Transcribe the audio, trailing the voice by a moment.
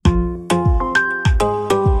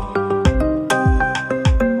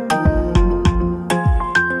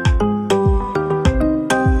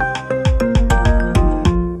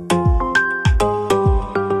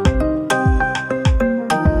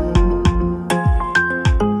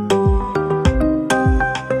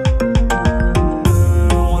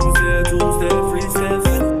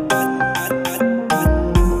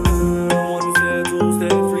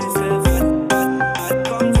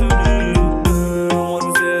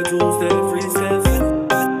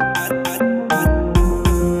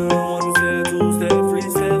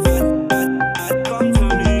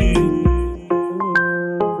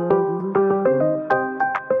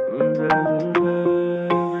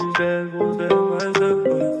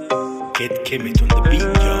Kid Kimmit on the beat,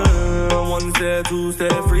 yo. 1 step, 2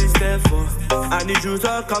 step, 3 step, 4. I need you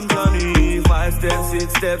to come to me. 5 steps,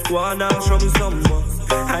 6 steps, go on now, show me some more.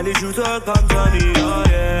 I need you to come to me, oh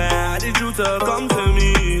yeah. I need you to come to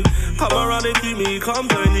me. Come around and keep me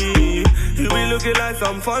company. You be looking like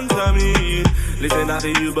some fun to me. Listen, I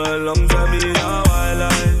think you belong to me. Now I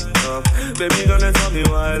like, baby, gonna tell me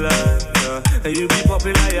why I like, and you be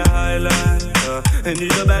popping like a highlight, and you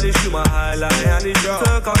the baddest, you my highlight. I need you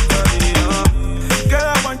to come to me, Girl,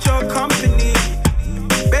 I want your company.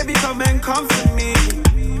 Baby, come and comfort me.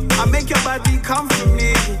 I make your body come for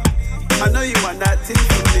me. I know you want that thing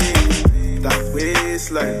from me. That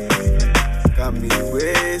waistline got me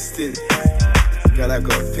wasted. Girl, I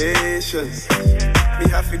got patience. Me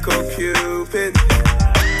happy go Cupid.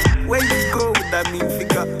 Where you go with that mean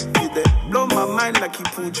figure? You there blow my mind like you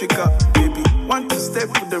pull trigger. Baby, want to step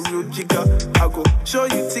with the real jigger. I'll go show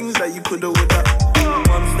you things that you could've with that. 1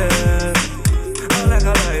 step, I like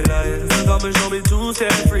a lie. Come and show me 2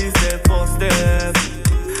 steps, 3 steps, 4 steps.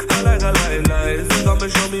 I like a lie. Come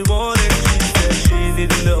and show me more than she said. She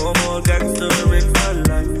need a little more gangster in her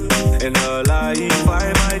life. In her life,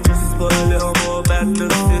 I might just put a little more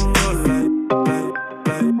badness in your life.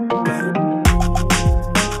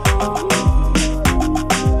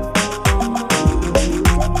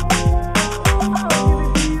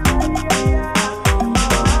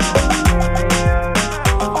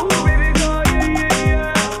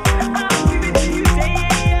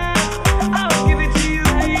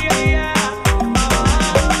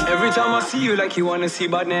 Like you wanna see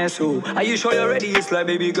badness, who? Are you sure you're ready? It's like,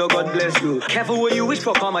 baby girl, God bless you. Careful what you wish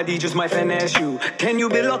for, comedy just might finesse you. Can you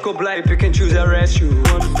be locked up like pick and choose, arrest you?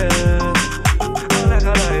 1 step, I like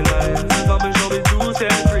a lie. Come and show me 2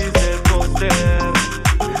 steps, 3 steps, 4 steps.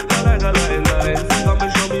 I like a lie. Come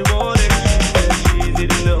and show me more than she said. She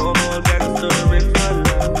need a little more gangster in her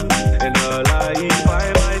life. In her life, I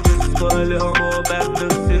might just put a little more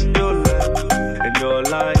badness in your life. In your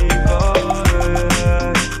life, oh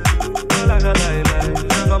yeah. I like a lie.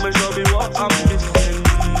 Come and show me what I'm missing.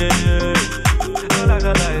 Yeah. I like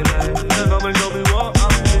a lie. Come and show me what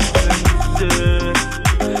I'm missing.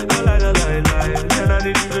 I like a lie. And I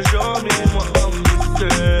need you to show me what I'm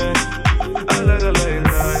missing. I like a lie.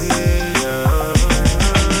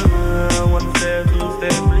 Yeah. 1 step, 2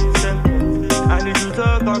 step, 3 step. I need you to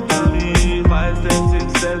come to me. 5 steps, 6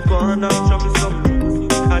 steps, go on now, show me something.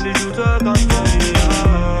 I need you to come to me.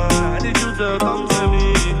 I need you to come to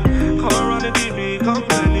me. Come around and keep me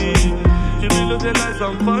company. You be looking like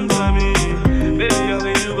some fun